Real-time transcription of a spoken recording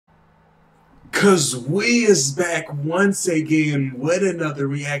Cause we is back once again with another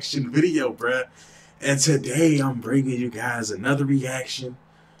reaction video, bruh. And today I'm bringing you guys another reaction.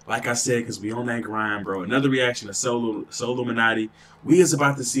 Like I said, cause we on that grind, bro. Another reaction to Solluminati. We is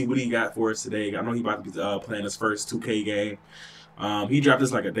about to see what he got for us today. I know he about to be playing his first 2K game. He dropped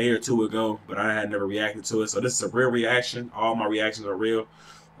this like a day or two ago, but I had never reacted to it. So this is a real reaction. All my reactions are real.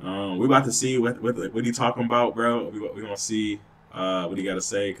 We about to see what he talking about, bro. We gonna see what he got to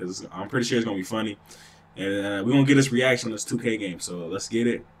say, because I'm pretty sure it's going to be funny. And we're going to get this reaction on this 2K game. So let's get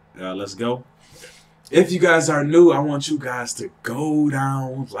it. Let's go. If you guys are new, I want you guys to go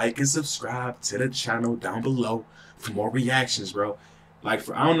down, like and subscribe to the channel down below for more reactions, bro. Like,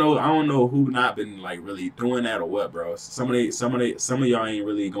 I don't know who not been like really doing that or what, bro. Some of y'all ain't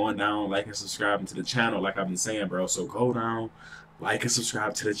really going down, like and subscribing to the channel, like I've been saying, bro. So go down, like and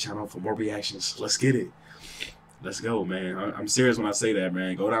subscribe to the channel for more reactions. Let's get it. Let's go, man. I'm serious when I say that,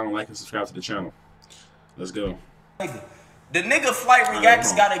 man. Go down and like and subscribe to the channel. Let's go. The nigga Flight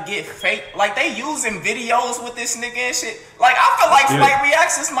Reacts gotta get fake. Like, they using videos with this nigga and shit. Like, I feel like Flight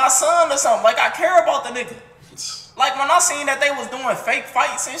Reacts is my son or something. Like, I care about the nigga. Like, when I seen that they was doing fake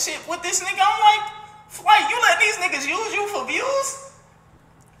fights and shit with this nigga, I'm like, Flight, you let these niggas use you for views?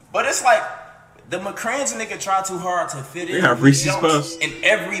 But it's like, the McCrange nigga tried too hard to fit in. They got Reese's Puffs in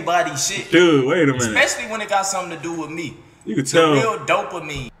everybody's shit. Dude, wait a minute. Especially when it got something to do with me. You could tell. The real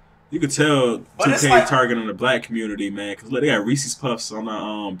dopamine. You could tell 2K like, targeting the black community, man. Because look, they got Reese's Puffs on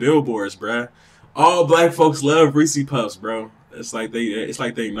the billboards, bruh. All black folks love Reese's Puffs, bro. It's like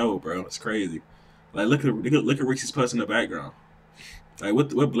they know, bro. It's crazy. Like, look at Reese's Puffs in the background. Like,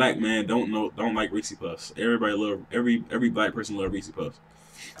 what black man don't like Reese's Puffs? Everybody love every black person love Reese's Puffs.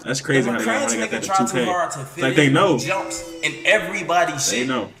 That's crazy how they got that in 2K. Like, they know. Jumps in everybody's shit.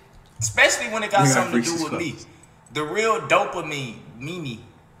 They know. Especially when it got something to do with me. The real dopamine, Mimi.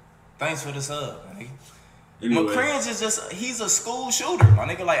 Thanks for the sub, nigga. Anyway. McCrange is just, he's a school shooter, my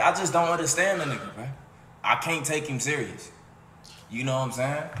nigga. Like, I just don't understand the nigga, man. I can't take him serious. You know what I'm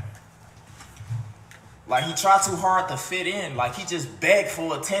saying? Like, he tried too hard to fit in. Like, he just begged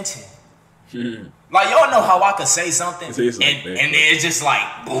for attention. Like, y'all know how I could say something and it's just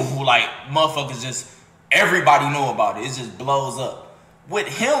like, boo, like, motherfuckers just, everybody know about it. It just blows up. With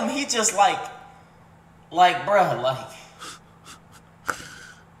him, he just like, bruh, like,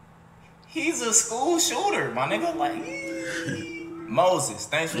 he's a school shooter, my nigga. Like, Moses,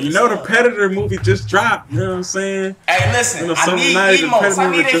 thanks for the know, the Predator movie just dropped. You know what I'm saying? Hey, listen, I need emotes.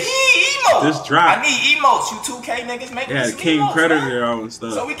 I need emotes. Just dropped. I need emotes. You 2K niggas make me some King emotes, Predator and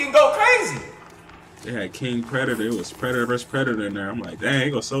stuff. So we can go crazy. They had King Predator. It was Predator versus Predator in there. I'm like, dang,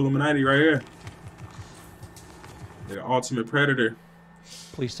 it goes Solluminati right here. The ultimate Predator.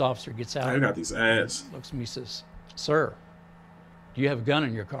 Police officer gets out. I got these ads. Looks at me and says, "Sir, do you have a gun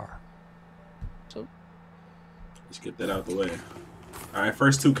in your car?" So let's get that out the way. All right,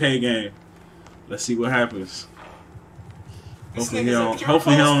 first 2K game. Let's see what happens. Hopefully he don't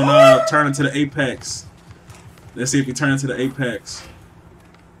turn into the Apex. Let's see if he turns into the Apex.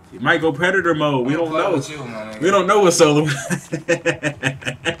 He might go Predator mode. We don't know. We don't know what Solluminati.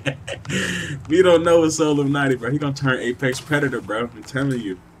 We don't know what Solluminati, bro. He gonna turn Apex Predator, bro. I'm telling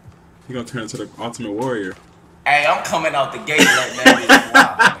you. He gonna turn into the Ultimate Warrior. Hey, I'm coming out the gate like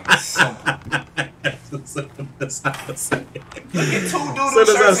that. Wow, simple. That's how I say it. Look at two doodle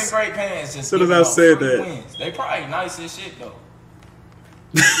shirts and great pants. Just as I said that. Wins. They probably nice as shit though.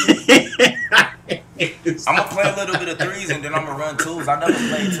 I'm gonna play a little bit of threes and then I'm gonna run twos. I never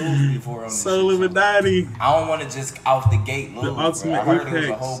played twos before on this Solluminati. So I don't want to just off the gate lose. I heard there was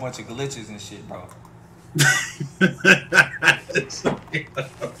a whole bunch of glitches and shit, bro.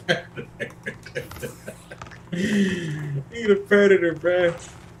 He the Predator, bro.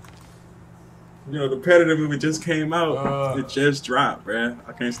 You know, the Predator movie just came out. It just dropped, bro.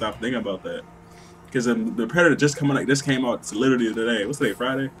 I can't stop thinking about that. Because the Predator just came out. It's literally today. What's today,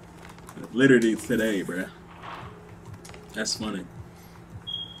 Friday? Literally today, bro. That's funny.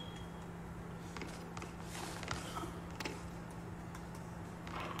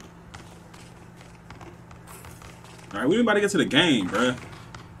 Alright, we about to get to the game, bro.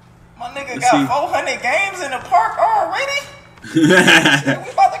 My nigga got 400 games in the park already? Shit,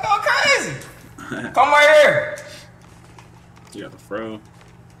 we about to go crazy. Come right here. You got the fro.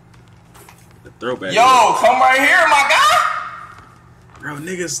 The throwback. Yo, come right here, my guy. Bro,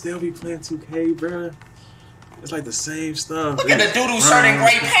 niggas still be playing 2K, bro. It's like the same stuff. Look at the doodle shirt and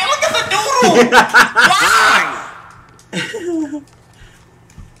gray pants. Look at the doodle. Why?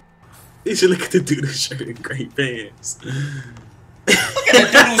 You should look at the doodle shirt and gray pants. Look at the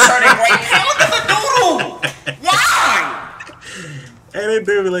doodle shirt and gray pants. Look at the doodle. Why? Hey, they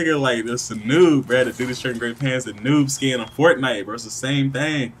do be looking like this a noob, bro. The dude in shirt and gray pants, the noob skin on Fortnite, bro. It's the same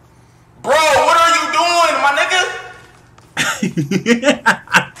thing. Bro, what are you doing, my nigga?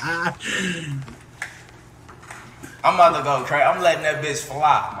 I'm about to go crazy. I'm letting that bitch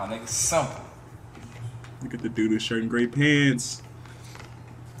fly, my nigga. Simple. Look at the dude in shirt and gray pants.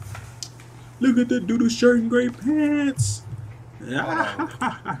 Look at the dude in shirt and gray pants.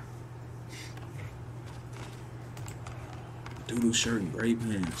 Doodle shirt and gray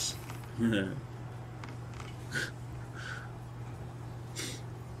pants.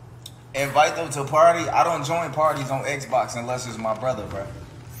 Invite them to a party. I don't join parties on Xbox unless it's my brother, bro.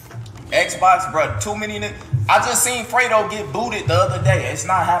 Xbox, bro, too many niggas. I just seen Fredo get booted the other day. It's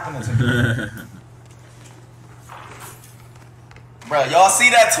not happening to me. Bro, y'all see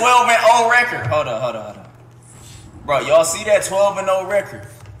that 12-0 record? Hold on. Bro, y'all see that 12-0 record?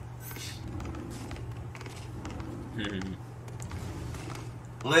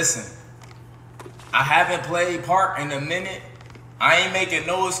 Listen, I haven't played Park in a minute. I ain't making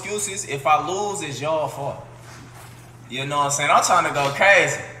no excuses. If I lose, it's y'all fault. You know what I'm saying? I'm trying to go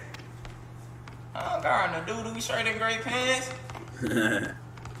crazy. I'm got the doo-doo shirt and gray pants.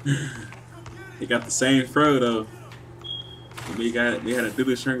 He got the same fro though. We had a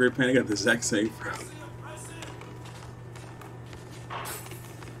doo-doo shirt and gray pants. He got the exact same fro.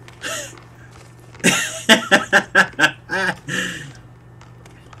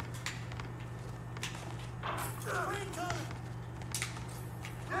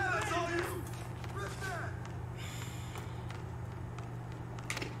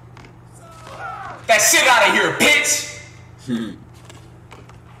 That shit out of here, bitch!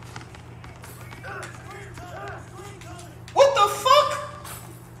 What the fuck?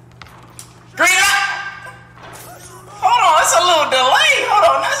 Green up! Hold on, it's a little delay. Hold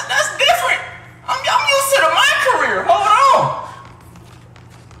on, that's different. I'm used to my career. Hold on.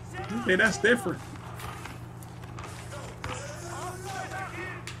 Okay, that's different.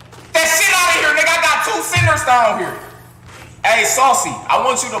 That shit out of here, nigga. I got 2 centers down here. Hey, Saucy, I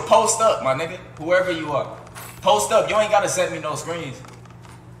want you to post up, my nigga. Whoever you are. Post up. You ain't gotta set me no screens.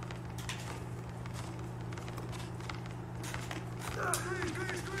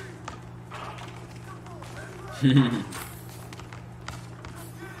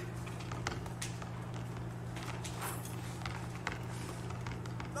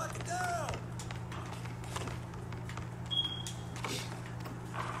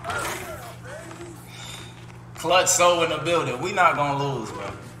 Clutch soul in the building. We not gonna lose, bro.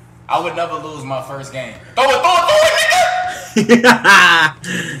 I would never lose my first game. Throw it, nigga!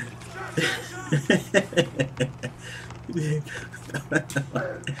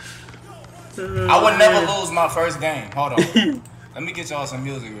 I would never lose my first game. Hold on. Let me get y'all some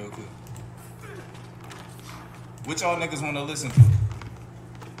music real quick. What y'all niggas want to listen to?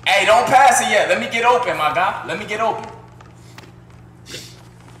 Hey, don't pass it yet. Let me get open, my guy. Let me get open.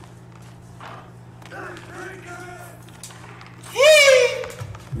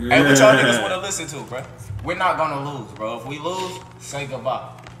 Hey, what y'all niggas want to listen to, bro? We're not gonna lose, bro. If we lose, say goodbye.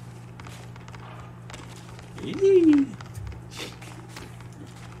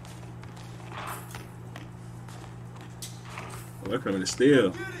 We're coming to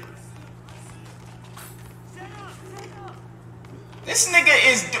steal. This nigga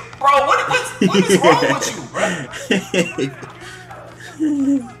is, bro. What is wrong with you,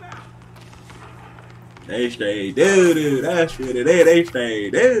 bro? They straight doo-doo. That's what it is. They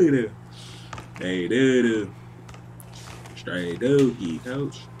straight doo-doo. They doo-doo. Straight dookie,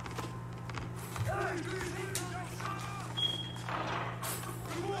 coach.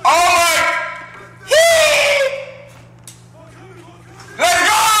 Oh my! Let's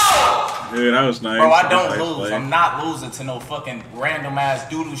go! Dude, that was nice. Bro, I don't lose. Play. I'm not losing to no fucking random ass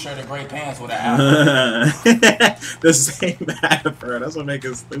doodoo shirt and gray pants with an afro. The same afro. That's what makes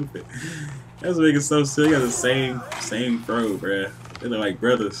it stupid. That's what makes it so silly. You got the same throw, bro. They look like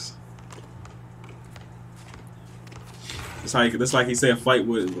brothers. It's like he said, flight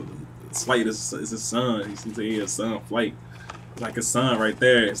with Flight is his son. He seems to be his son, Flight. It's like his son right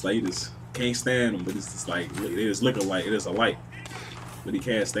there. It's like he just can't stand him, but it's just like it is look alike. It is alike, but he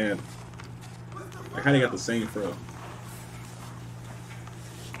can't stand him. Like how they got the same throw.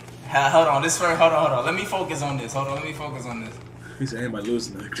 Hold on, hold on. Let me focus on this. Hold on, let me focus on this. He said anybody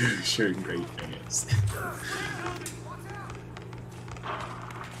losing the shirt and great fans.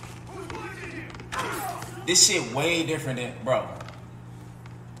 This shit way different than bro.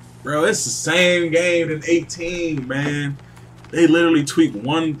 Bro, it's the same game than 18, man. They literally tweak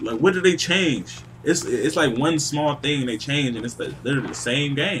one. Like, what did they change? It's like one small thing they change, and it's literally the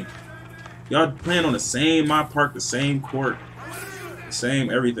same game. Y'all playing on the same my park, the same court. Same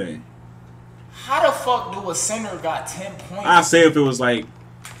everything. How the fuck do a center got 10 points? I say if it was like,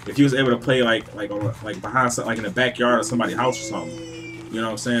 if you was able to play like behind something, like in the backyard of somebody's house or something. You know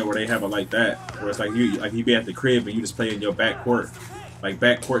what I'm saying? Where they have it like that, where it's like you be at the crib and you just play in your back court, like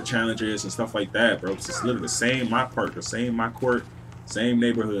back court challenges and stuff like that, bro. It's just literally the same my park, the same my court, same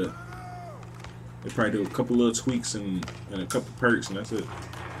neighborhood. They probably do a couple little tweaks and a couple perks, and that's it.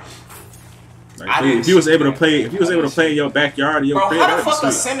 Like if you was able to play, in your backyard, your crib, how the fuck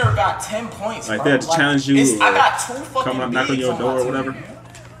a center got 10 points? Like they had to challenge you. I got 2 fucking come up, knock on your door or whatever. Team,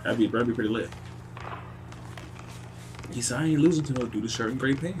 That'd be pretty lit. He said, I ain't losing to no dude with shirt and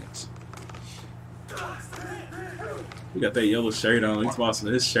gray pants. We got that yellow shirt on. He's bossing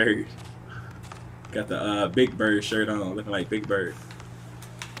his shirt. Got the Big Bird shirt on, looking like Big Bird.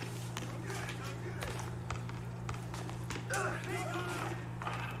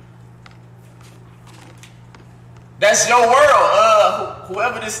 That's your world.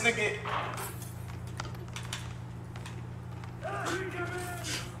 Whoever this nigga.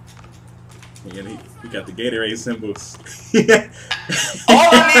 Yeah, he got the Gatorade symbols. All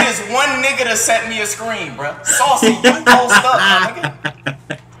I need is one nigga to set me a screen, bro. Saucy, you post up, my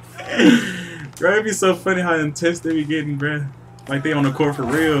nigga. Bro, it'd be so funny how intense they be getting, bro. Like they on the court for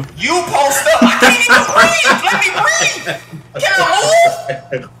real. You post up. I can't even breathe. Let me breathe. Can I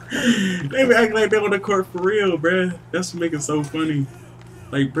move? They be acting like they on the court for real, bro. That's what make it so funny.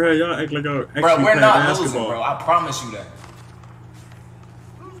 Like, bro, y'all act like y'all actually bro, we're playing not basketball. losing, bro. I promise you that.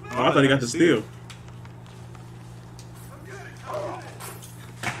 Oh, I thought he got the steal.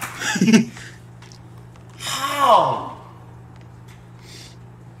 How?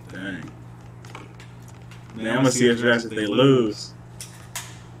 Dang. Man, I'm gonna see if they lose.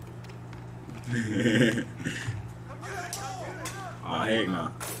 Oh, heck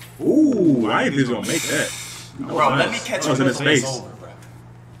no. Ooh, I ain't think he's gonna make that. Bro, let me catch a rhythm, it's space. over, bro.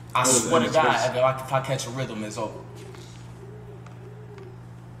 I swear to God, if I catch a rhythm, it's over.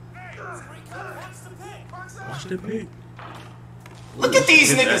 Watch the pick. Look at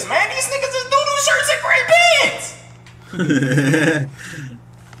these niggas, man. These niggas is doo-doo shirts and gray pants.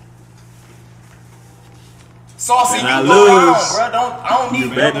 Saucy, you not go lose. around, bro. I don't need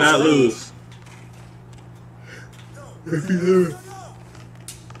You better not sleeves. lose. If you lose.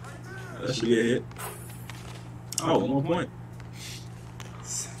 That should get hit. Oh, 1 point.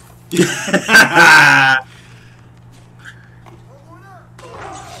 Good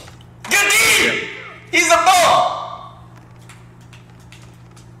D! He's a bum!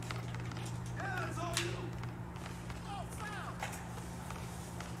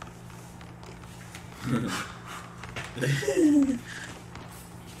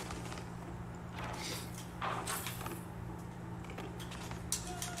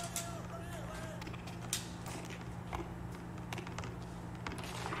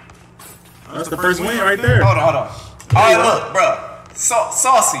 That's the first win right there. Hold on. Alright, look, bro.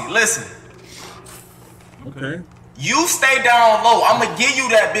 Saucy, listen. Okay. You stay down low. I'ma give you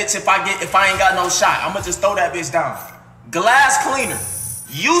that bitch if I ain't got no shot. I'ma just throw that bitch down. Glass cleaner.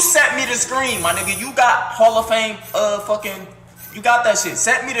 You set me the screen, my nigga. You got Hall of Fame you got that shit.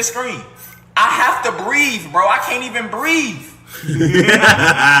 Set me the screen. I have to breathe, bro. I can't even breathe. You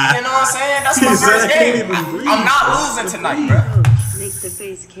know what I'm saying? That's my first game. I'm not losing tonight, bro. Make the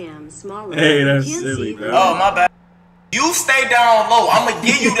face cam smaller. Hey, that's silly, bro. Oh, my bad. You stay down low. I'ma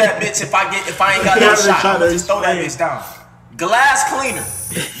give you that bitch if I ain't got no shot. I'ma just throw that bitch down. Glass cleaner.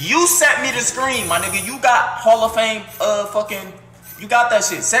 You set me the screen, my nigga. You got Hall of Fame you got that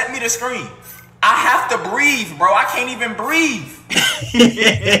shit. Set me the screen. I have to breathe, bro. I can't even breathe.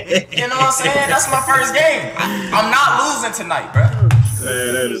 You know what I'm saying? That's my first game. I'm not losing tonight, bro.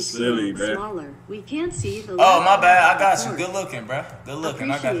 Man, that is silly, man. Smaller. We can't see the. Oh, my bad. I got you. Good looking, bro. Good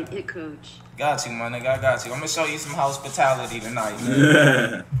looking. I got you. Appreciate it, coach. Got you, my nigga. I got you. I'm gonna show you some hospitality tonight,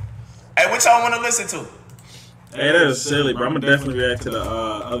 man. Hey, what y'all want to listen to? Hey, that is silly, bro. I'm gonna definitely react to the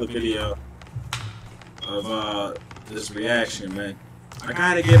other video of this reaction, man. I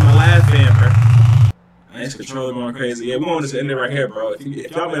gotta get my laugh in, bro. This controller going crazy. Yeah, we want this to end it right here, bro.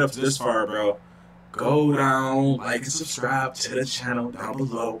 If y'all made up to this far, bro, go down, like and subscribe to the channel down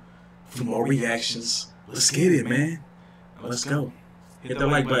below for more reactions. Let's get it, man. Let's go. Hit the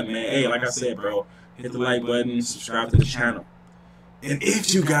like button, man. Hey, like I said, bro, hit the like button, subscribe to the channel. And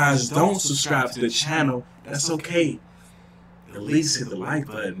if you guys don't subscribe to the channel, that's okay. At least hit the like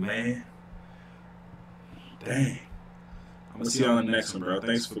button, man. Dang. I'm gonna see you on the next one, bro.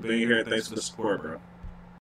 Thanks for being here. Thanks for the support, bro.